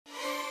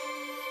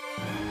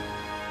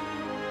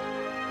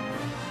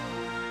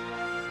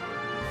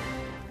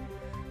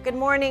Good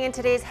morning. In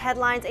today's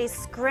headlines, a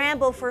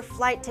scramble for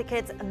flight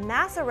tickets,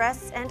 mass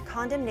arrests, and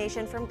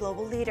condemnation from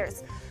global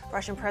leaders.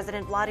 Russian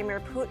President Vladimir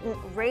Putin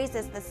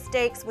raises the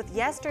stakes with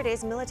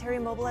yesterday's military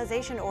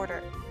mobilization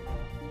order.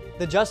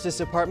 The Justice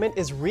Department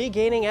is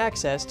regaining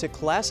access to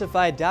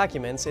classified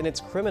documents in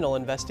its criminal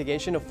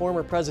investigation of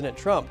former President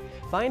Trump.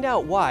 Find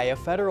out why a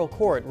federal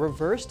court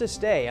reversed a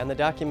stay on the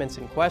documents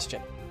in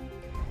question.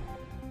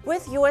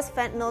 With U.S.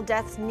 fentanyl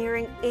deaths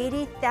nearing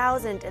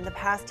 80,000 in the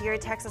past year,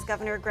 Texas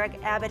Governor Greg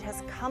Abbott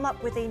has come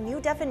up with a new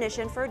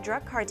definition for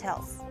drug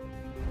cartels.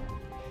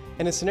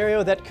 In a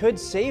scenario that could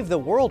save the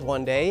world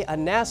one day, a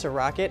NASA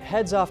rocket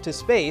heads off to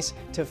space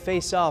to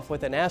face off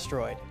with an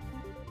asteroid.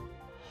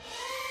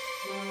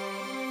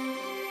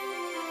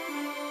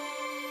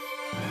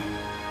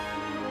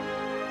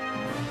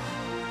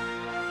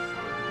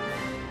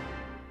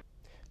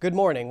 Good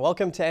morning.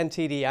 Welcome to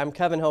NTD. I'm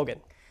Kevin Hogan.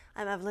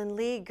 I'm Evelyn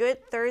Lee.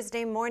 Good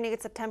Thursday morning.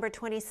 It's September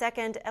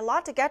 22nd. A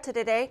lot to get to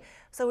today.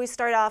 So we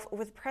start off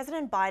with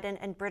President Biden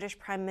and British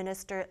Prime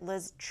Minister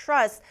Liz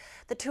Truss.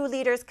 The two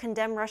leaders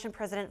condemn Russian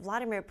President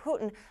Vladimir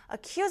Putin,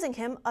 accusing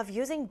him of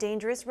using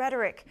dangerous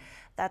rhetoric.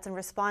 That's in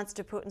response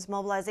to Putin's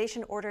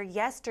mobilization order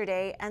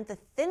yesterday and the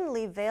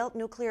thinly veiled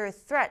nuclear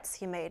threats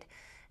he made.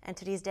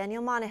 NTD's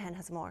Daniel Monahan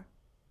has more.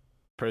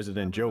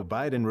 President Joe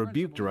Biden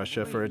rebuked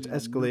Russia for its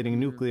escalating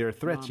nuclear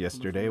threats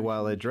yesterday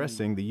while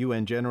addressing the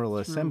UN General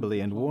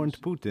Assembly and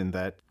warned Putin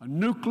that a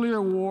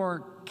nuclear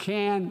war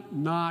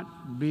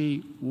cannot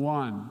be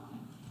won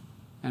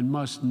and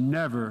must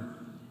never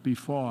be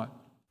fought.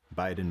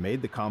 Biden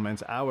made the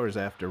comments hours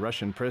after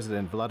Russian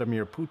President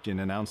Vladimir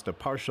Putin announced a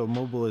partial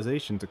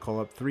mobilization to call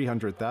up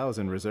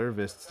 300,000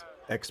 reservists.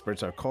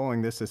 Experts are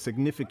calling this a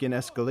significant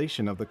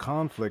escalation of the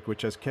conflict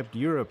which has kept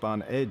Europe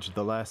on edge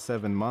the last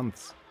 7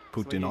 months.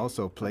 Putin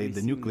also played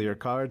the nuclear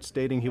card,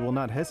 stating he will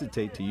not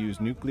hesitate to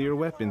use nuclear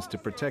weapons to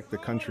protect the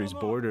country's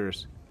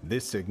borders.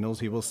 This signals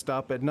he will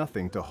stop at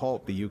nothing to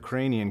halt the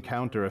Ukrainian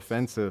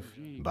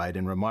counteroffensive.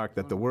 Biden remarked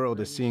that the world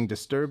is seeing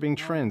disturbing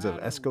trends of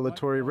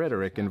escalatory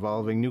rhetoric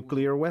involving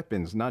nuclear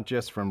weapons, not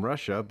just from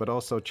Russia, but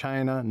also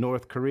China,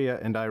 North Korea,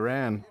 and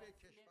Iran.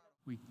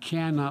 We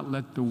cannot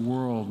let the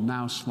world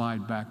now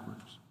slide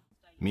backwards.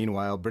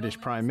 Meanwhile,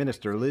 British Prime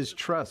Minister Liz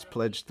Truss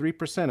pledged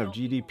 3% of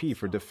GDP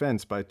for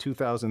defense by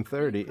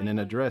 2030 in an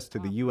address to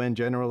the UN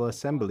General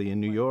Assembly in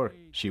New York.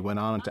 She went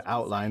on to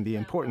outline the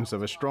importance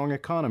of a strong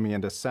economy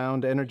and a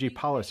sound energy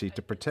policy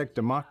to protect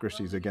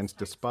democracies against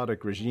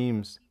despotic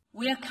regimes.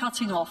 We are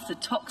cutting off the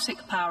toxic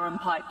power and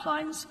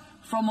pipelines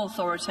from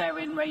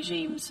authoritarian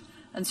regimes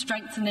and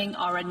strengthening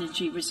our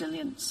energy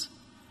resilience.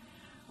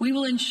 We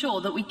will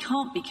ensure that we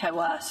can't be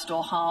coerced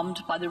or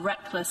harmed by the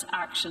reckless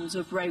actions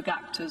of rogue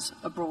actors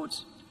abroad.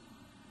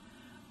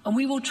 And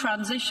we will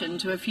transition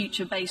to a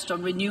future based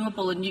on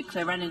renewable and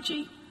nuclear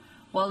energy,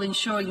 while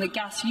ensuring the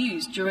gas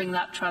used during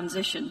that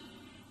transition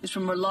is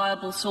from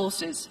reliable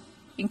sources,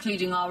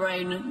 including our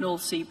own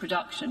North Sea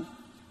production.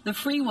 The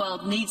free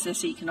world needs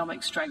this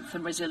economic strength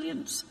and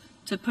resilience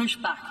to push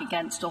back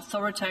against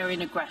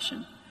authoritarian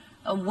aggression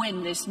and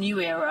win this new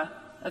era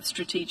of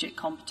strategic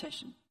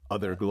competition.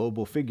 Other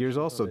global figures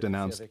also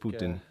denounced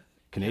Putin.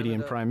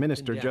 Canadian Prime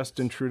Minister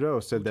Justin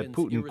Trudeau said that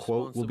Putin,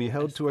 quote, will be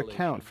held to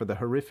account for the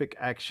horrific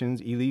actions,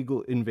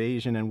 illegal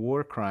invasion, and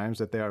war crimes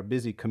that they are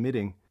busy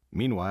committing.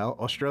 Meanwhile,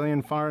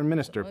 Australian Foreign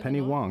Minister Penny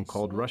Wong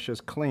called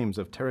Russia's claims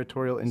of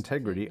territorial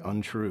integrity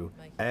untrue,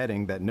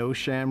 adding that no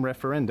sham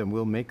referendum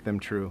will make them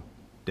true.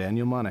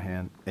 Daniel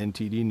Monahan,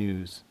 NTD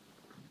News.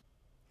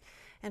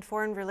 And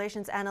foreign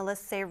relations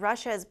analysts say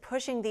Russia is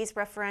pushing these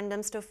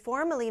referendums to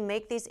formally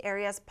make these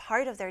areas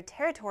part of their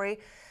territory.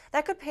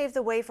 That could pave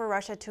the way for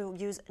Russia to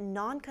use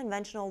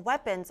non-conventional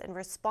weapons in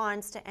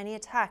response to any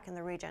attack in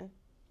the region.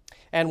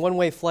 And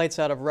one-way flights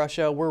out of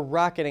Russia were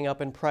rocketing up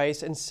in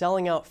price and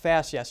selling out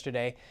fast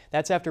yesterday.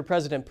 That's after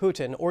President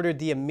Putin ordered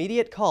the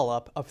immediate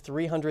call-up of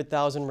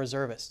 300,000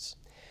 reservists.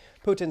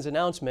 Putin's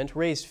announcement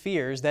raised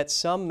fears that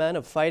some men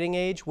of fighting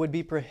age would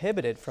be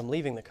prohibited from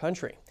leaving the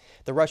country.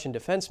 The Russian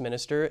defense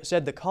minister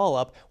said the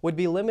call-up would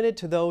be limited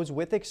to those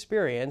with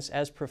experience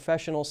as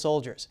professional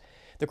soldiers.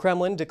 The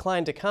Kremlin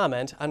declined to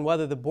comment on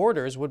whether the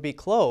borders would be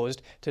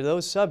closed to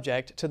those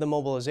subject to the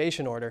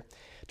mobilization order.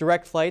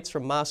 Direct flights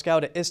from Moscow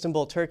to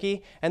Istanbul,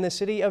 Turkey, and the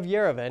city of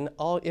Yerevan,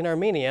 all in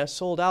Armenia,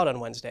 sold out on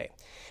Wednesday.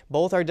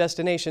 Both are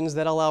destinations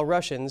that allow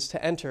Russians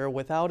to enter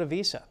without a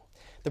visa.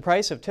 The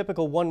price of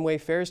typical one-way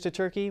fares to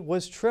Turkey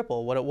was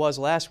triple what it was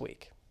last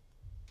week.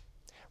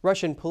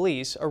 Russian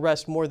police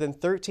arrest more than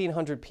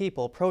 1,300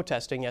 people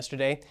protesting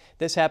yesterday.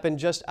 This happened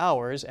just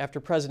hours after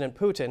President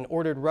Putin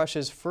ordered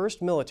Russia's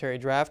first military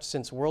draft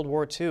since World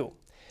War II.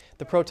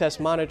 The protest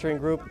monitoring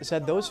group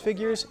said those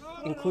figures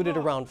included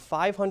around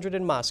 500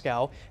 in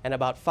Moscow and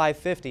about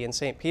 550 in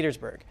St.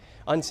 Petersburg.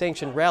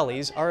 Unsanctioned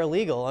rallies are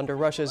illegal under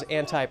Russia's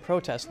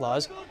anti-protest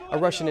laws. A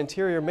Russian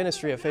Interior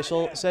Ministry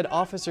official said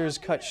officers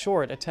cut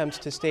short attempts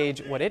to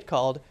stage what it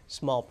called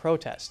small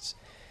protests.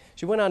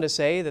 She went on to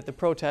say that the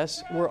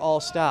protests were all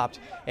stopped,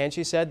 and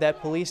she said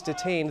that police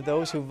detained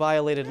those who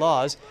violated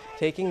laws,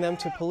 taking them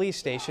to police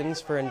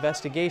stations for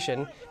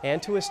investigation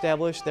and to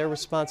establish their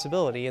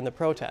responsibility in the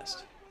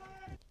protest.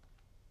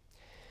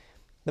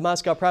 The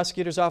Moscow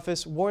prosecutor's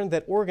office warned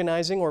that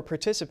organizing or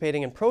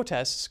participating in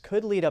protests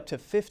could lead up to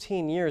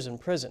 15 years in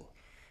prison.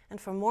 And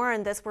for more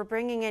on this, we're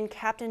bringing in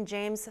Captain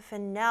James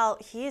Fennell.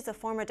 He is a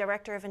former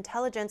director of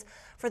intelligence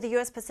for the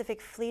U.S.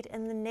 Pacific Fleet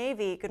in the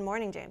Navy. Good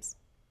morning, James.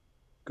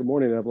 Good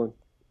morning, Evelyn.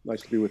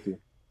 Nice to be with you.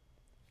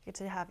 Good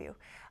to have you.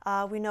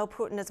 We know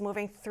Putin is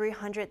moving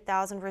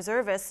 300,000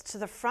 reservists to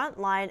the front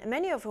line,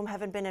 many of whom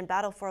haven't been in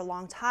battle for a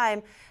long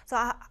time.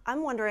 So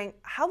I'm wondering,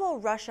 how will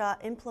Russia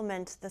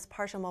implement this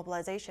partial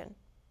mobilization?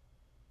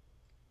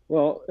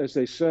 Well, as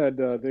they said,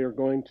 they are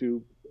going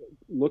to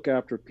look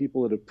after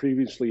people that have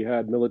previously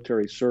had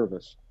military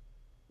service.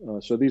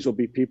 So these will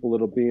be people that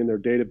will be in their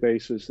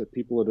databases, that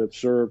people that have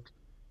served.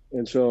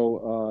 And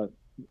so,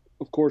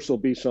 of course, there'll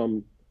be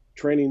some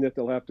training that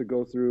they'll have to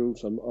go through,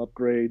 some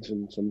upgrades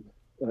and some,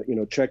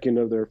 checking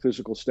of their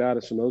physical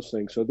status and those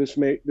things. So this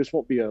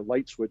won't be a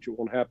light switch. It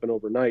won't happen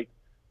overnight.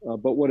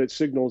 But what it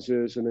signals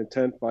is an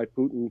intent by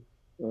Putin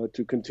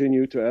to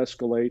continue to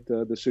escalate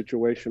the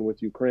situation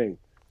with Ukraine.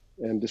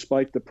 And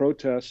despite the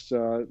protests,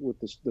 with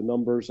the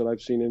numbers that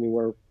I've seen,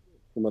 anywhere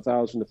from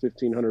 1,000 to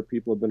 1,500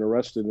 people have been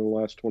arrested in the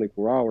last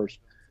 24 hours,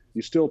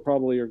 you still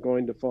probably are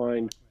going to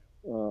find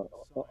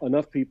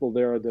enough people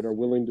there that are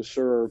willing to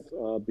serve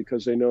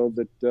because they know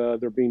that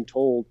they're being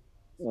told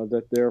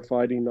that they're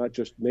fighting not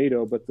just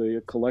NATO, but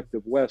the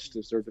collective West,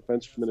 as their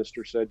defense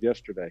minister said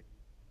yesterday.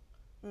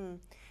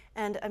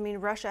 And I mean,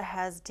 Russia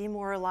has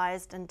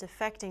demoralized and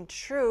defecting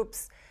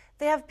troops.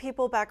 They have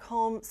people back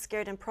home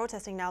scared and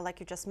protesting now, like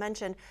you just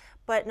mentioned,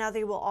 but now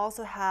they will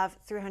also have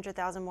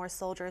 300,000 more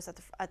soldiers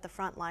at the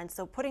front line.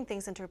 So putting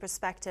things into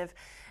perspective,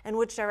 in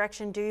which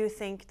direction do you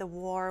think the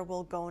war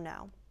will go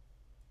now?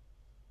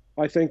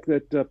 I think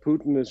that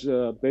Putin is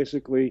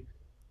basically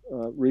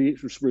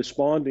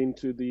responding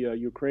to the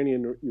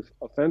Ukrainian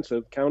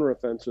offensive,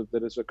 counteroffensive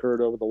that has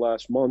occurred over the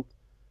last month.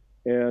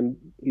 And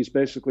he's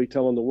basically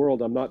telling the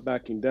world, I'm not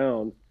backing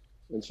down.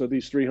 And so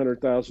these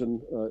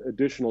 300,000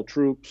 additional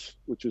troops,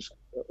 which is,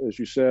 as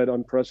you said,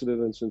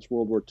 unprecedented since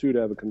World War II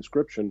to have a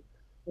conscription,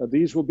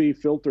 these will be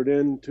filtered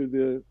into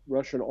the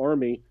Russian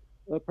army,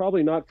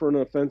 probably not for an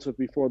offensive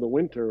before the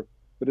winter,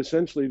 but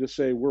essentially to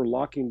say we're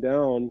locking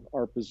down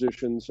our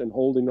positions and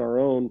holding our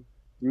own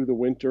through the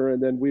winter,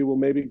 and then we will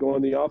maybe go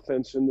on the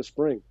offense in the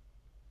spring.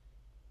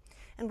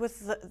 And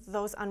with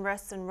those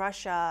unrests in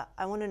Russia,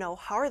 I want to know,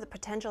 how are the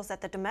potentials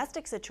that the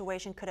domestic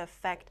situation could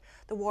affect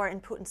the war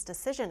and Putin's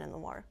decision in the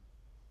war?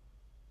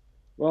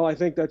 Well, I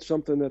think that's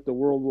something that the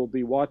world will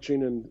be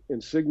watching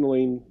and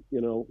signaling,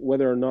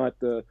 whether or not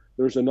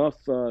there's enough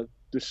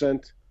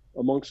dissent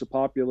amongst the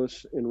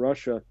populace in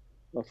Russia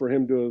for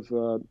him to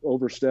have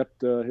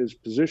overstepped his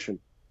position.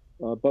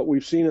 But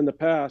we've seen in the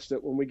past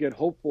that when we get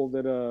hopeful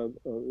that a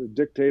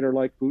dictator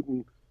like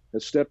Putin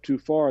has stepped too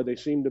far, they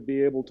seem to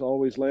be able to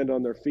always land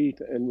on their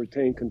feet and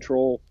retain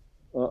control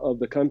of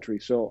the country.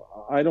 So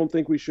I don't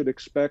think we should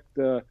expect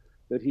that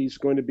he's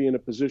going to be in a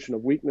position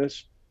of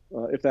weakness.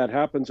 If that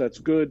happens, that's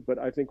good, but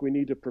I think we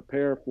need to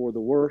prepare for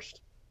the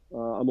worst.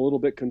 I'm a little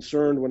bit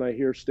concerned when I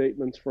hear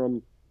statements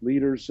from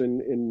leaders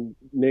in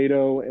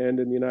NATO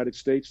and in the United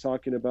States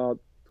talking about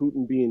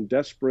Putin being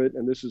desperate,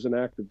 and this is an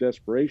act of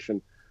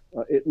desperation.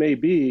 It may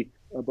be,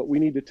 but we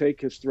need to take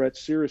his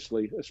threats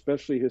seriously,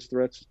 especially his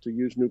threats to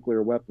use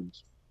nuclear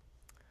weapons.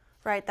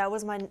 Right, that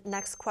was my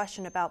next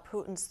question about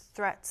Putin's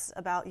threats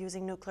about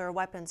using nuclear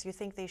weapons. You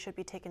think they should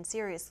be taken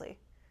seriously?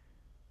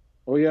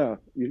 Oh, yeah.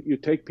 You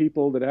take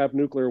people that have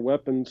nuclear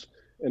weapons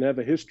and have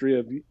a history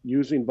of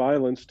using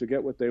violence to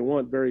get what they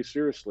want very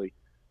seriously.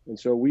 And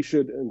so we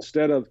should,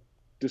 instead of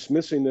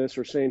dismissing this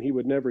or saying he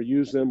would never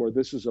use them or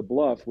this is a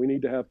bluff, we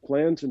need to have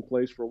plans in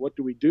place for what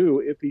do we do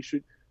if he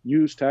should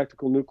use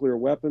tactical nuclear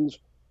weapons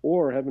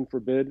or, heaven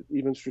forbid,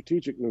 even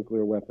strategic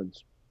nuclear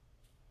weapons.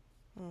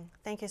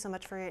 Thank you so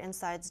much for your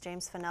insights,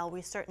 James Fennell.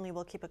 We certainly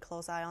will keep a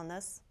close eye on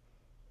this.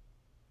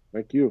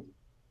 Thank you.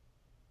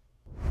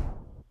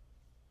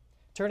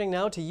 Turning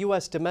now to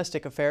U.S.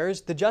 domestic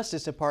affairs, the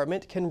Justice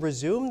Department can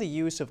resume the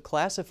use of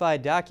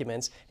classified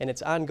documents in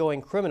its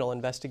ongoing criminal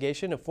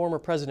investigation of former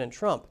President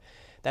Trump.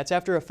 That's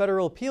after a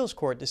federal appeals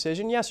court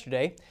decision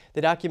yesterday.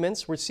 The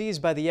documents were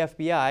seized by the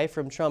FBI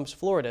from Trump's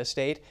Florida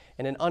estate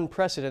in an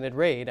unprecedented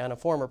raid on a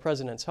former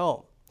president's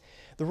home.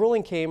 The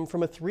ruling came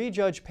from a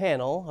 3-judge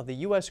panel of the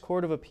U.S.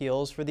 Court of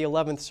Appeals for the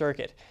 11th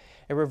Circuit.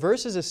 It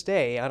reverses a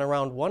stay on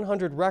around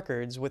 100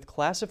 records with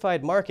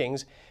classified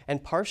markings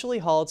and partially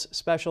halts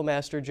Special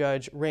Master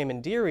Judge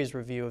Raymond Deary's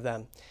review of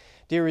them.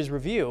 Deary's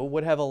review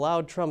would have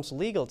allowed Trump's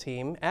legal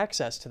team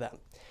access to them.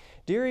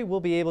 Deary will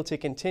be able to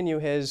continue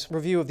his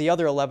review of the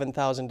other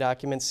 11,000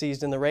 documents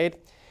seized in the raid.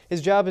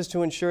 His job is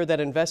to ensure that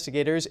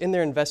investigators in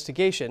their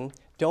investigation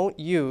don't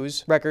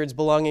use records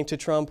belonging to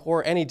Trump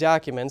or any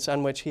documents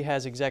on which he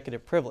has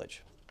executive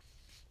privilege.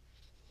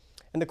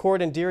 And the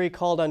court in Deary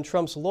called on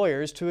Trump's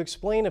lawyers to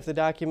explain if the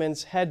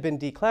documents had been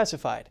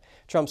declassified.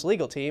 Trump's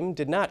legal team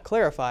did not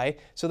clarify,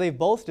 so they've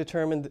both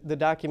determined the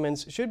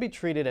documents should be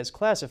treated as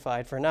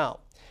classified for now.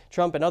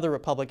 Trump and other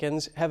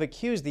Republicans have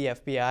accused the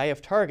FBI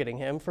of targeting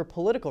him for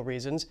political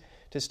reasons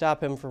to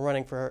stop him from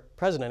running for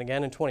president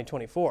again in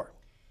 2024.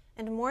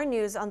 And more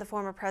news on the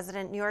former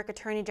president. New York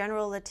Attorney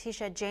General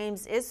Letitia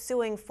James is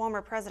suing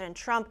former President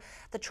Trump,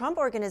 the Trump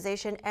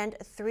Organization, and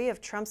 3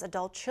 of Trump's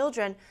adult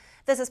children.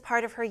 This is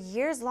part of her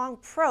years-long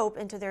probe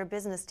into their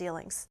business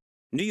dealings.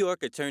 New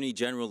York Attorney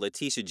General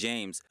Letitia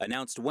James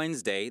announced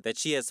Wednesday that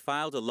she has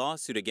filed a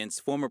lawsuit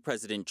against former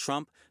President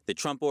Trump, the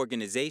Trump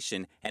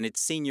Organization, and its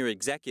senior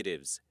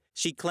executives.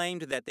 She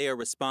claimed that they are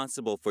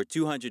responsible for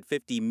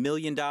 $250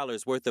 million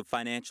worth of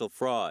financial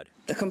fraud.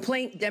 The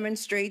complaint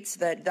demonstrates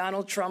that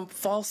Donald Trump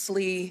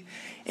falsely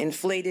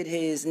inflated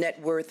his net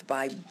worth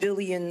by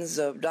billions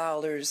of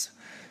dollars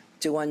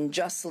to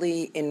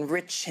unjustly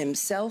enrich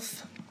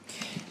himself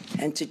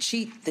and to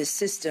cheat the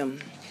system,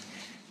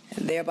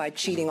 and thereby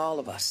cheating all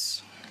of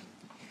us.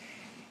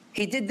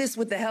 He did this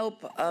with the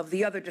help of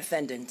the other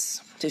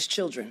defendants, his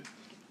children,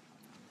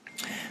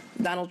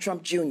 Donald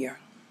Trump Jr.,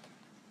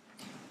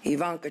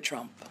 Ivanka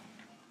Trump,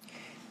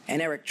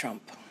 and Eric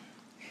Trump,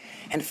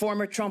 and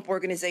former Trump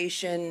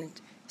Organization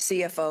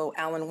CFO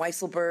Alan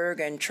Weisselberg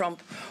and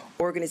Trump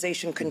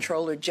Organization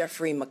Controller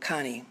Jeffrey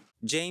McConney.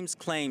 James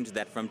claimed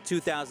that from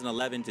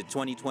 2011 to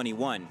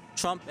 2021,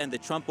 Trump and the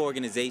Trump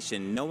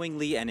Organization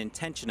knowingly and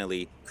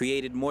intentionally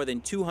created more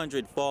than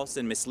 200 false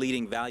and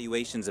misleading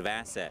valuations of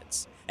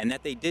assets, and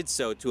that they did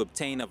so to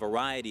obtain a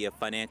variety of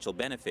financial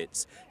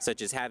benefits,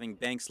 such as having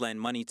banks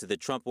lend money to the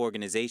Trump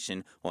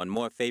Organization on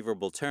more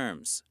favorable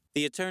terms.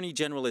 The Attorney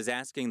General is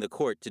asking the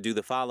court to do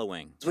the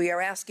following. We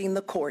are asking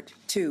the court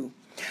to,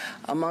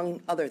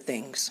 among other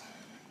things,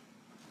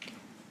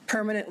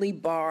 permanently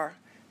bar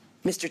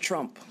Mr.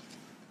 Trump,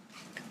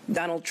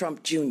 Donald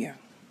Trump Jr.,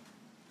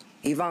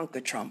 Ivanka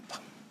Trump,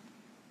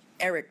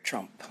 Eric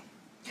Trump,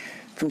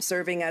 from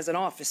serving as an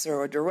officer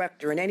or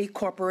director in any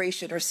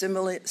corporation or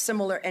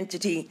similar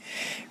entity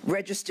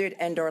registered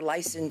and or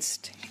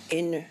licensed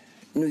in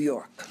New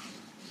York.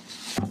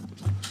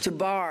 To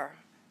bar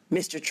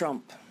Mr.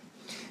 Trump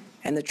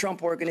and the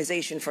Trump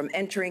Organization from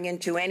entering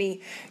into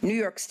any New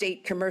York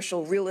State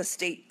commercial real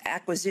estate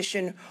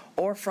acquisition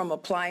or from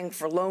applying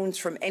for loans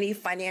from any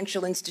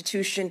financial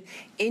institution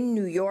in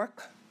New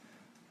York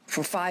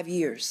for 5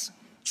 years.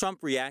 Trump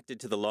reacted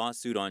to the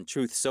lawsuit on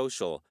Truth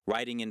Social,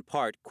 writing in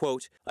part,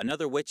 quote,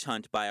 "Another witch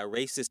hunt by a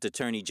racist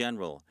attorney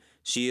general.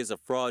 She is a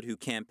fraud who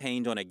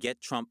campaigned on a Get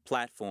Trump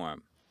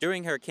platform."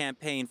 During her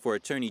campaign for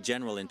attorney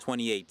general in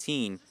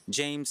 2018,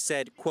 James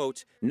said,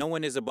 quote, "No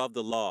one is above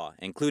the law,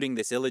 including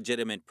this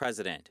illegitimate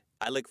president.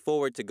 I look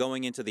forward to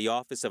going into the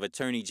office of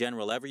attorney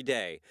general every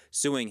day,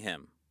 suing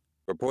him."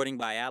 Reporting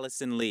by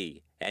Allison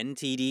Lee,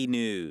 NTD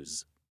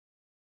News.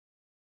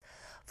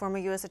 Former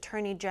U.S.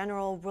 Attorney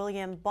General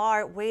William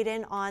Barr weighed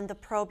in on the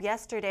probe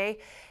yesterday.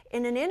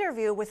 In an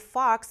interview with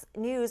Fox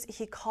News,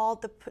 he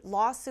called the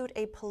lawsuit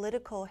a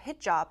political hit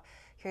job.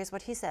 Here's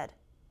what he said.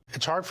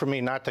 It's hard for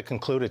me not to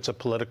conclude it's a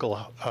political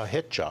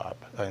hit job.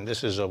 And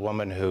this is a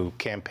woman who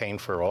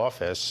campaigned for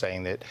office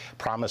saying that,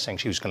 promising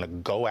she was going to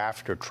go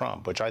after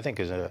Trump, which I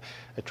think is a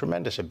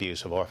tremendous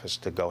abuse of office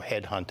to go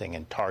headhunting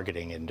and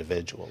targeting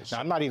individuals. Now,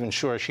 I'm not even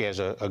sure she has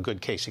a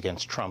good case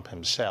against Trump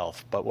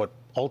himself, but what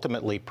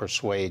ultimately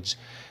persuades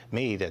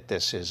me that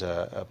this is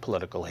a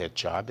political hit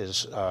job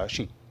is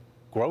she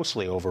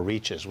grossly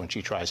overreaches when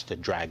she tries to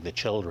drag the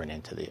children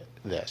into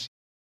this.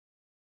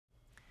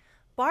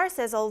 Barr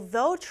says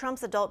although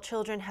Trump's adult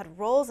children had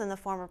roles in the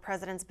former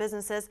president's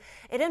businesses,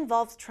 it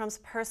involves Trump's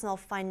personal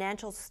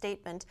financial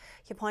statement.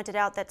 He pointed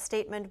out that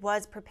statement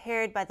was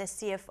prepared by the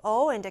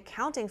CFO and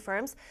accounting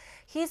firms.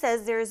 He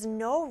says there is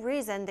no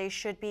reason they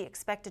should be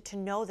expected to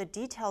know the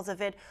details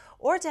of it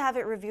or to have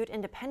it reviewed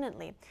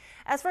independently.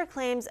 As for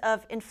claims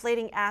of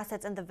inflating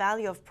assets and the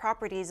value of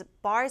properties,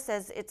 Barr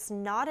says it's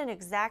not an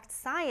exact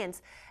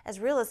science, as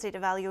real estate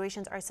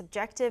evaluations are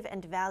subjective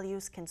and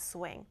values can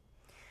swing.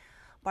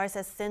 Barr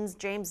says since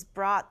James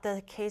brought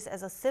the case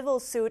as a civil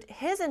suit,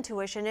 his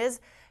intuition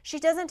is she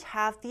doesn't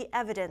have the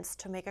evidence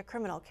to make a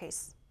criminal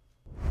case.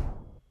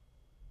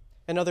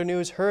 In other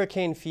news,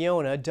 Hurricane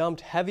Fiona dumped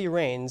heavy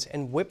rains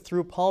and whipped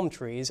through palm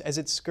trees as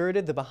it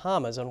skirted the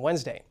Bahamas on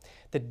Wednesday.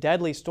 The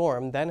deadly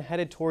storm then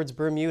headed towards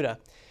Bermuda.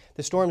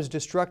 The storm's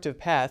destructive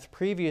path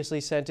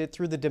previously sent it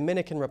through the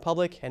Dominican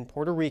Republic and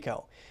Puerto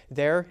Rico.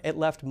 There, it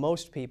left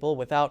most people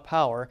without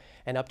power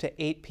and up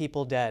to 8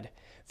 people dead.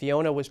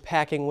 Fiona was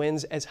packing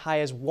winds as high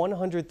as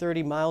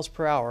 130 miles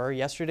per hour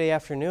yesterday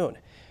afternoon.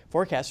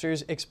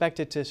 Forecasters expect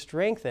it to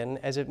strengthen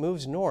as it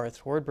moves north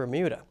toward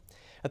Bermuda.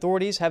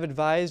 Authorities have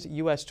advised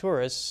U.S.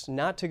 tourists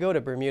not to go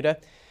to Bermuda.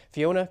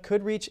 Fiona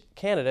could reach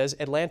Canada's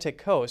Atlantic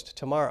coast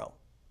tomorrow.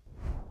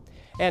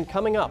 And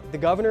coming up, the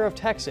governor of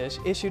Texas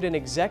issued an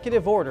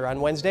executive order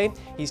on Wednesday.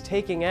 He's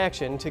taking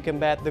action to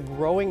combat the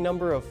growing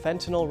number of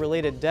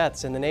fentanyl-related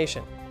deaths in the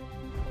nation.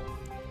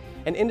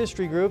 And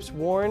industry groups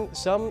warn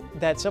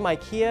that some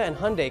IKEA and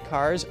Hyundai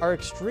cars are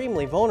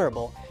extremely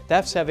vulnerable.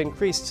 Thefts have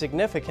increased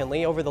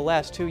significantly over the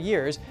last 2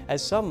 years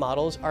as some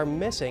models are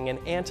missing an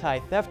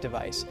anti-theft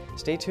device.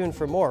 Stay tuned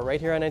for more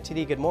right here on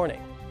NTD Good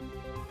Morning.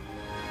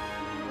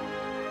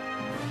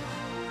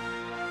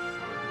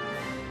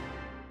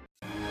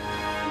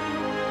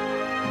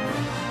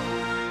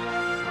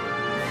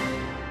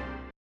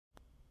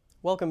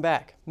 Welcome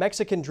back.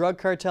 Mexican drug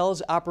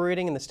cartels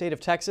operating in the state of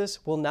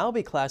Texas will now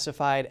be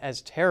classified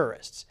as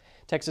terrorists.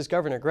 Texas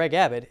Governor Greg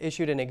Abbott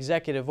issued an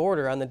executive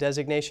order on the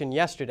designation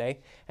yesterday.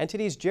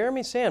 NTD's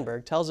Jeremy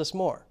Sandberg tells us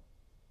more.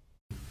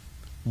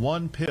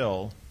 One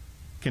pill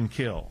can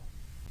kill.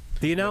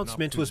 The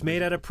announcement was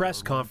made at a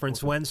press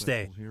conference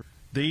Wednesday.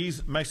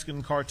 These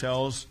Mexican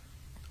cartels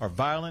are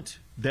violent,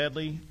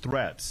 deadly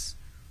threats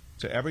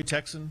to every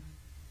Texan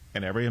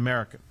and every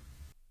American.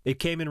 It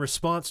came in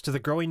response to the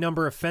growing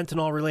number of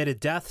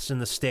fentanyl-related deaths in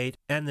the state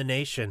and the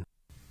nation.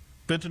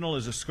 Fentanyl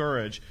is a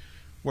scourge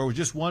where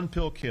just one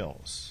pill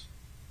kills.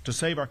 To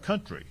save our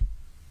country,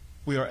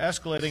 we are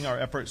escalating our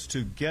efforts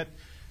to get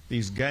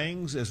these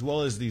gangs as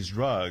well as these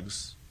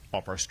drugs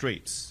off our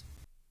streets.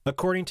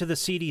 According to the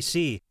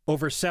CDC,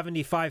 over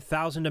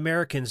 75,000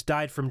 Americans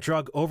died from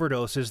drug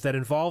overdoses that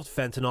involved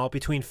fentanyl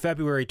between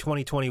February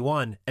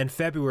 2021 and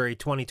February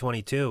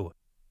 2022.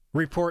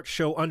 Reports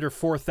show under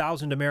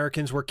 4,000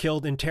 Americans were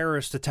killed in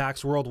terrorist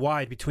attacks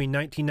worldwide between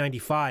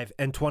 1995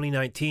 and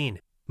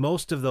 2019.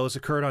 Most of those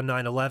occurred on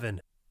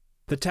 9/11.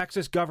 The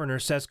Texas governor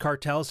says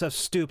cartels have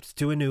stooped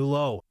to a new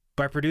low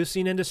by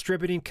producing and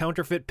distributing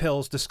counterfeit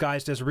pills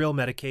disguised as real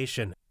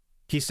medication.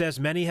 He says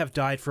many have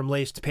died from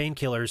laced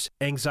painkillers,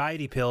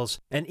 anxiety pills,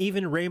 and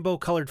even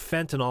rainbow-colored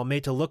fentanyl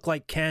made to look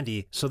like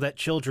candy so that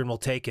children will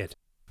take it.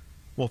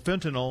 Well,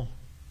 fentanyl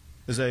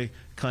is a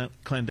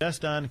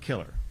clandestine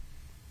killer,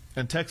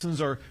 and Texans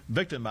are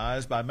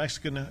victimized by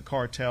Mexican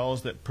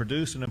cartels that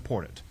produce and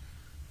import it.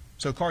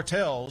 So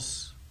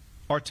cartels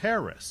are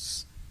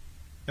terrorists,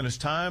 and it's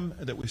time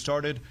that we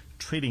started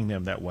treating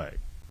them that way.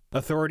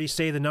 Authorities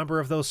say the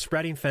number of those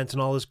spreading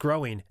fentanyl is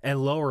growing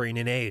and lowering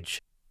in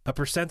age. A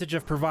percentage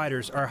of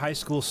providers are high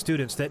school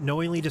students that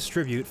knowingly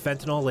distribute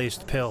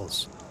fentanyl-laced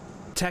pills.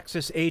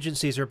 Texas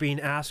agencies are being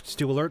asked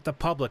to alert the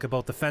public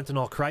about the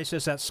fentanyl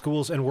crisis at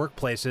schools and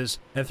workplaces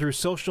and through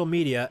social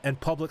media and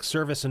public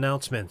service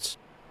announcements.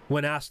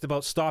 When asked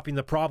about stopping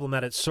the problem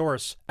at its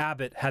source,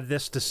 Abbott had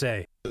this to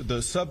say. The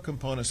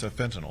subcomponents of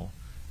fentanyl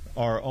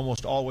are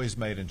almost always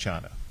made in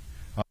China.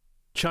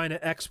 China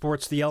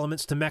exports the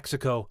elements to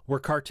Mexico, where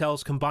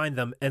cartels combine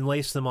them and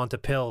lace them onto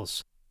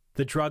pills.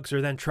 The drugs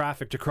are then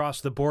trafficked across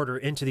the border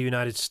into the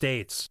United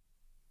States.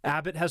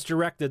 Abbott has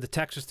directed the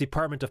Texas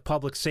Department of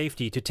Public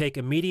Safety to take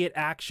immediate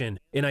action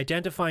in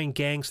identifying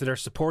gangs that are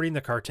supporting the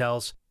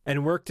cartels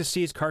and work to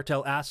seize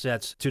cartel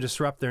assets to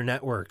disrupt their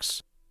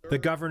networks. The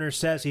governor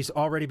says he's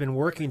already been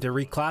working to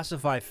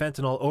reclassify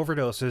fentanyl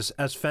overdoses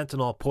as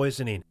fentanyl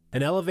poisoning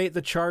and elevate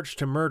the charge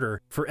to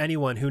murder for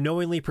anyone who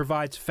knowingly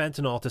provides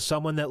fentanyl to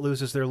someone that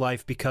loses their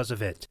life because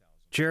of it.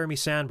 Jeremy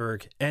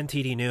Sandberg,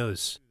 NTD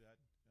News.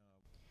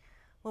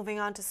 Moving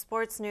on to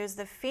sports news,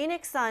 the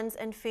Phoenix Suns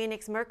and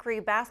Phoenix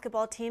Mercury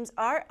basketball teams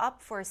are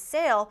up for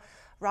sale.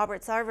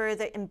 Robert Sarver,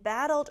 the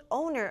embattled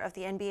owner of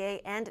the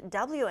NBA and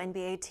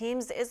WNBA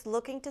teams, is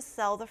looking to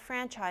sell the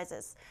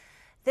franchises.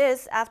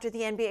 This after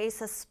the NBA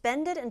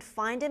suspended and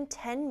fined him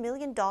 $10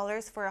 million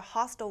for a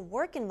hostile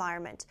work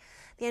environment.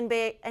 The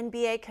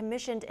NBA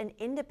commissioned an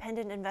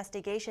independent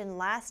investigation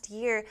last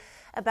year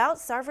about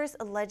Sarver's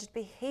alleged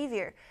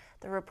behavior.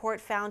 The report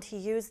found he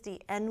used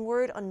the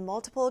N-word on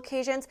multiple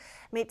occasions,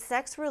 made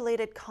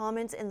sex-related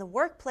comments in the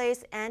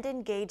workplace, and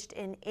engaged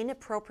in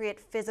inappropriate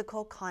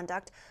physical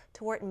conduct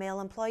toward male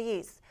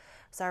employees.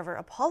 Sarver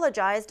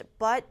apologized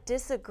but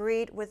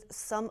disagreed with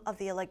some of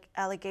the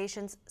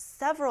allegations.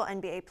 Several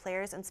NBA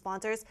players and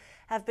sponsors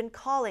have been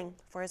calling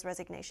for his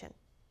resignation.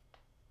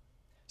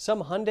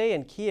 Some Hyundai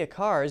and Kia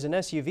cars and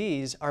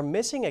SUVs are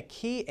missing a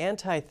key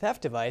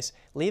anti-theft device,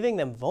 leaving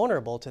them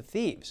vulnerable to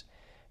thieves.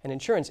 An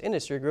insurance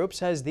industry group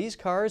says these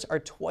cars are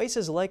twice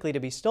as likely to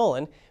be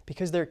stolen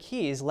because their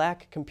keys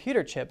lack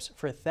computer chips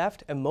for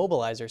theft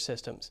immobilizer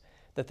systems.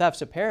 The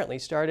thefts apparently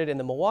started in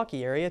the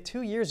Milwaukee area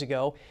 2 years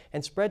ago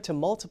and spread to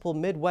multiple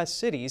Midwest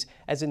cities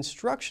as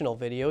instructional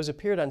videos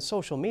appeared on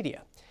social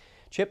media.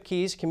 Chip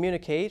keys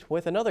communicate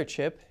with another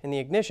chip in the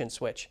ignition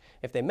switch.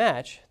 If they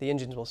match, the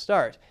engines will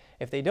start.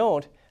 If they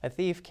don't, a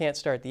thief can't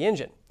start the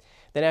engine.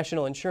 The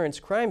National Insurance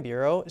Crime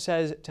Bureau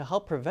says to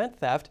help prevent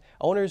theft,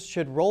 owners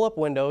should roll up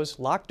windows,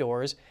 lock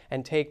doors,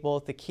 and take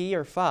both the key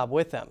or fob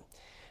with them.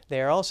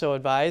 They are also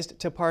advised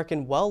to park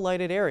in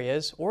well-lighted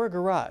areas or a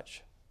garage.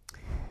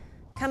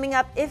 Coming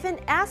up, if an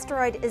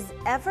asteroid is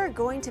ever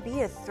going to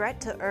be a threat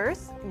to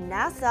Earth,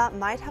 NASA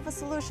might have a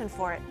solution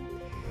for it.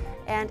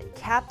 And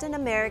Captain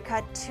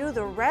America to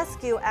the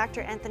rescue,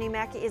 actor Anthony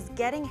Mackie is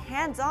getting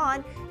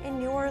hands-on in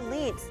New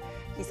Orleans.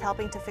 He's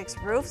helping to fix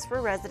roofs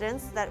for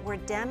residents that were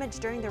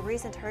damaged during the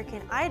recent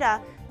Hurricane Ida.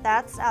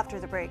 That's after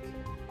the break.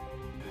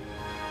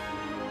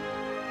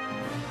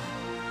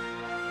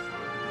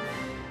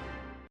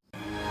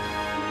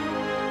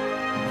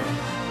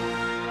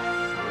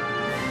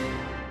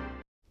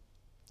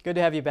 Good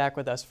to have you back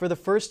with us. For the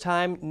first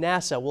time,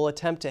 NASA will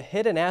attempt to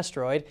hit an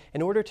asteroid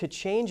in order to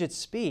change its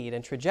speed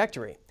and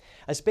trajectory.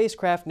 A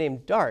spacecraft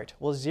named DART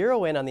will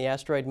zero in on the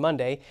asteroid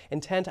Monday,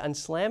 intent on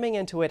slamming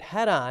into it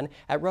head-on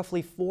at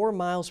roughly 4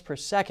 miles per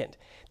second.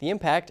 The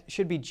impact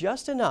should be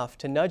just enough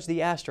to nudge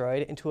the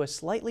asteroid into a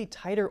slightly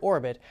tighter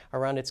orbit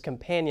around its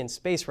companion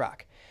space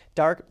rock.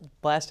 DART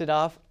blasted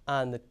off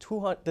on the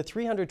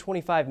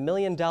 $325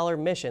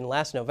 million mission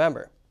last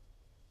November.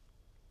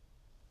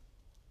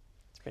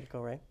 It's pretty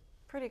cool, right?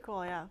 Pretty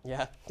cool, yeah.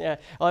 Yeah.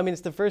 Well, I mean,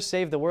 it's the first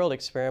Save the World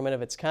experiment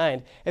of its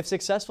kind. If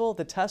successful,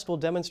 the test will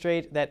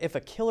demonstrate that if a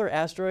killer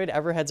asteroid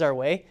ever heads our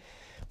way,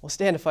 we'll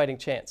stand a fighting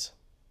chance.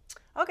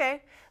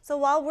 Okay, so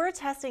while we're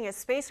testing a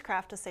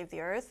spacecraft to save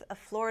the Earth, a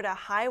Florida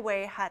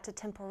highway had to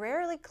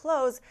temporarily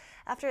close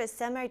after a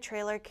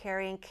semi-trailer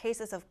carrying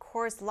cases of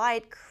Coors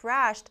Light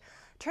crashed,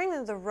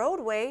 turning the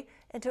roadway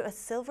into a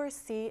silver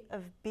sea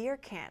of beer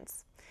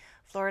cans.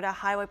 Florida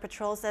Highway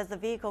Patrol says the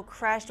vehicle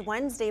crashed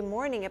Wednesday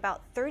morning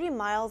about 30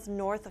 miles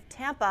north of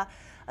Tampa.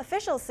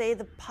 Officials say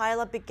the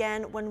pileup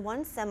began when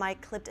one semi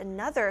clipped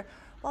another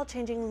while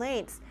changing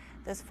lanes.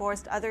 This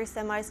forced other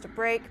semis to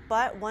brake,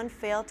 but one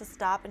failed to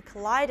stop and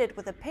collided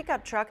with a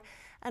pickup truck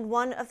and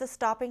one of the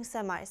stopping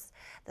semis.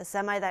 The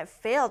semi that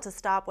failed to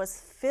stop was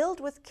filled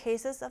with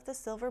cases of the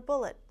silver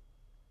bullet.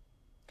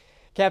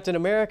 Captain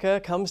America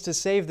comes to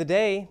save the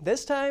day,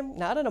 this time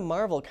not in a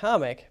Marvel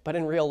comic, but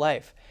in real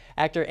life.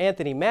 Actor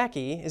Anthony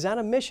Mackie is on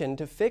a mission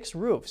to fix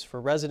roofs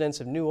for residents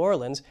of New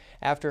Orleans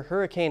after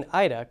Hurricane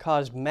Ida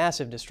caused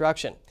massive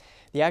destruction.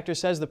 The actor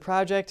says the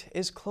project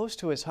is close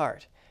to his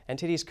heart.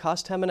 NTD's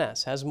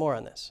Condemns has more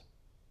on this.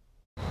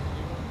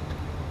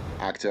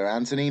 Actor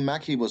Anthony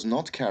Mackie was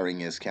not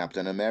carrying his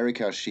Captain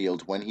America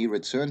shield when he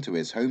returned to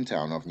his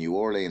hometown of New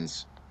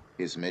Orleans.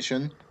 His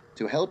mission?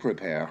 To help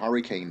repair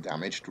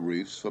hurricane-damaged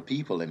roofs for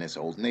people in his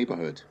old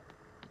neighborhood.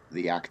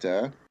 The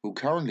actor, who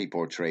currently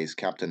portrays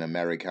Captain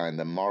America in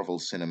the Marvel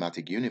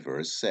Cinematic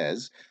Universe,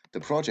 says the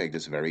project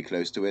is very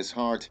close to his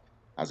heart,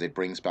 as it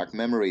brings back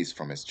memories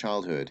from his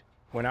childhood.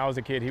 When I was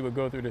a kid, he would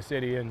go through the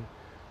city, and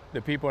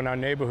the people in our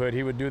neighborhood,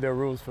 he would do their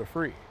roofs for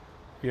free.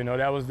 You know,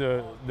 that was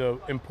the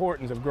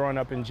importance of growing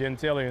up in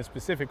Gentilly, and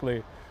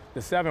specifically the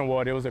 7th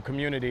Ward. It was a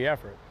community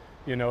effort.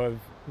 You know, if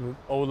an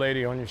old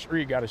lady on your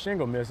street got a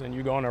shingle missing,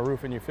 you go on a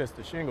roof and you fix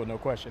the shingle, no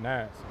question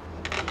asked.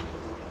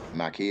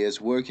 Mackie is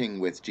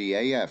working with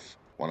GAF,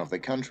 one of the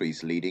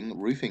country's leading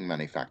roofing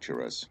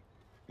manufacturers.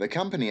 The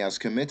company has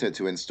committed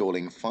to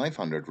installing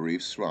 500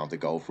 roofs throughout the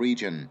Gulf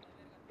region,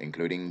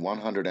 including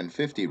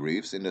 150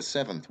 roofs in the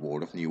 7th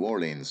Ward of New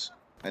Orleans,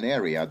 an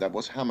area that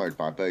was hammered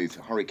by both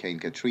Hurricane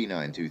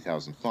Katrina in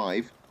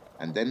 2005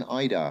 and then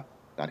Ida,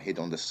 that hit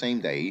on the same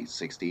day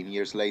 16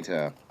 years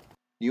later.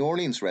 New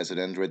Orleans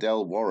resident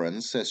Riddell Warren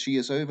says she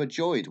is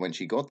overjoyed when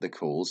she got the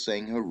call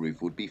saying her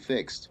roof would be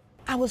fixed.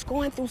 I was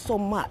going through so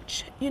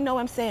much, you know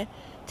what I'm saying?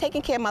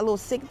 Taking care of my little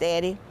sick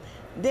daddy,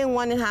 then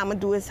wondering how I'm gonna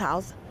do his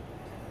house,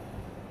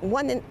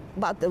 wondering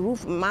about the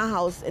roof of my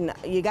house, and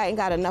you ain't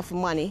got enough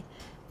money.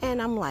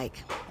 And I'm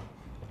like,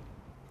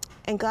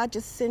 and God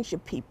just sends you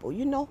people,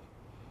 you know?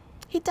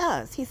 He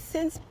does, he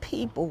sends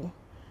people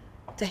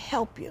to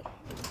help you.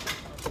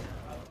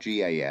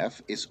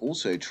 GAF is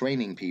also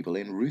training people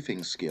in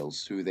roofing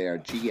skills through their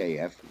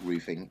GAF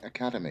Roofing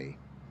Academy.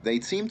 They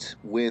teamed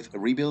with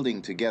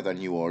Rebuilding Together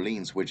New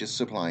Orleans, which is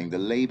supplying the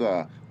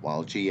labor,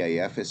 while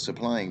GAF is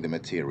supplying the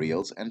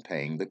materials and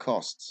paying the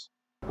costs.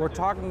 We're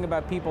talking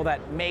about people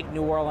that make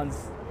New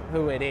Orleans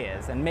who it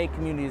is and make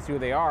communities who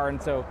they are.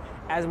 And so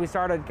as we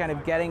started kind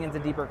of getting into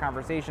deeper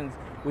conversations,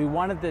 we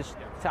wanted this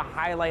to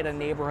highlight a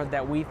neighborhood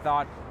that we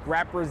thought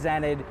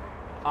represented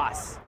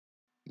us.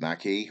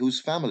 Mackie,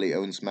 whose family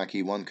owns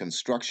Mackie One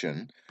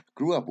Construction,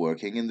 grew up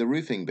working in the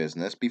roofing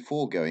business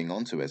before going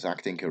on to his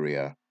acting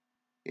career.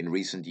 In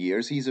recent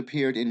years, he's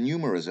appeared in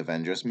numerous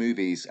Avengers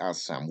movies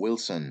as Sam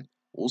Wilson,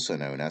 also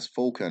known as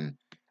Falcon,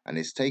 and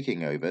is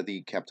taking over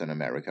the Captain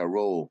America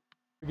role.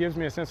 It gives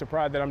me a sense of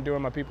pride that I'm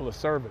doing my people a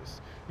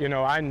service. You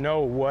know, I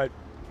know what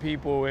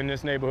people in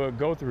this neighborhood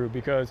go through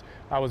because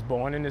I was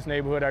born in this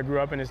neighborhood, I grew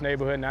up in this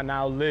neighborhood, and I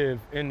now live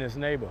in this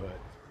neighborhood.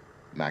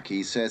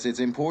 Mackie says it's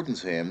important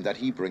to him that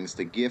he brings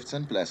the gifts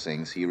and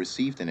blessings he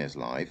received in his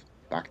life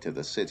back to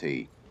the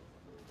city.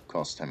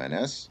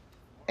 Condemns,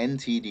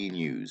 NTD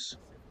News.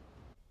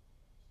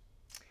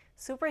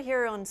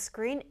 Superhero on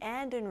screen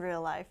and in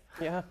real life.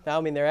 Yeah,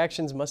 I mean, their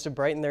actions must have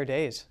brightened their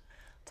days.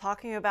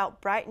 Talking about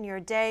brighten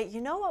your day,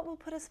 you know what will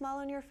put a smile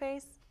on your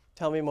face?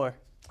 Tell me more.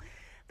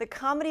 The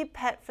Comedy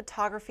Pet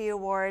Photography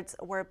Awards,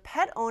 where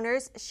pet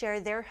owners share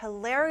their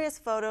hilarious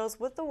photos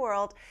with the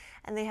world,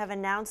 and they have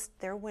announced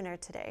their winner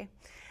today.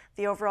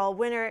 The overall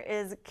winner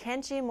is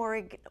Kenshi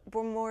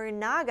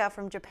Morinaga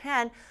from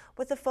Japan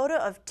with a photo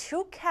of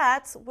 2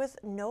 cats with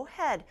no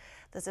head.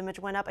 This image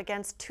went up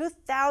against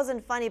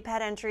 2,000 funny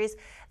pet entries.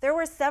 There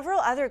were several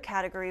other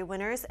category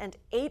winners and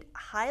 8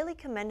 highly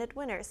commended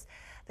winners.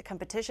 The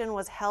competition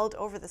was held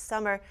over the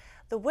summer.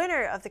 The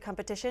winner of the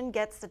competition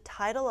gets the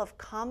title of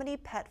Comedy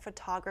Pet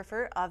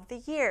Photographer of the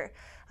Year,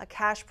 a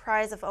cash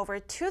prize of over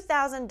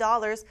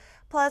 $2,000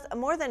 plus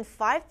more than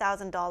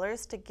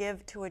 $5,000 to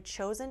give to a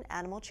chosen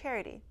animal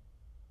charity.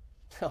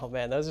 Oh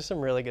man, those are some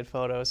really good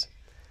photos.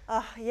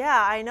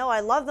 Yeah, I know.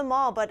 I love them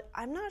all, but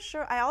I'm not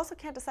sure. I also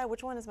can't decide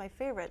which one is my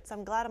favorite, so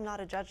I'm glad I'm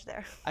not a judge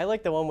there. I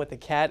like the one with the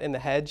cat in the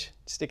hedge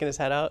sticking his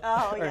head out.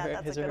 Oh,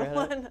 yeah, that's a good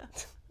one.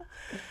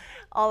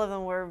 All of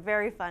them were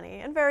very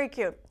funny and very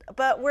cute.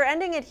 But we're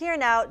ending it here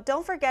now.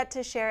 Don't forget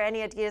to share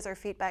any ideas or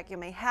feedback you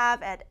may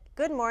have at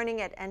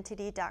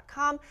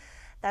goodmorning@ntd.com.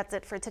 That's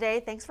it for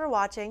today. Thanks for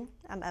watching.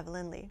 I'm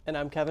Evelyn Lee. And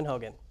I'm Kevin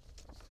Hogan.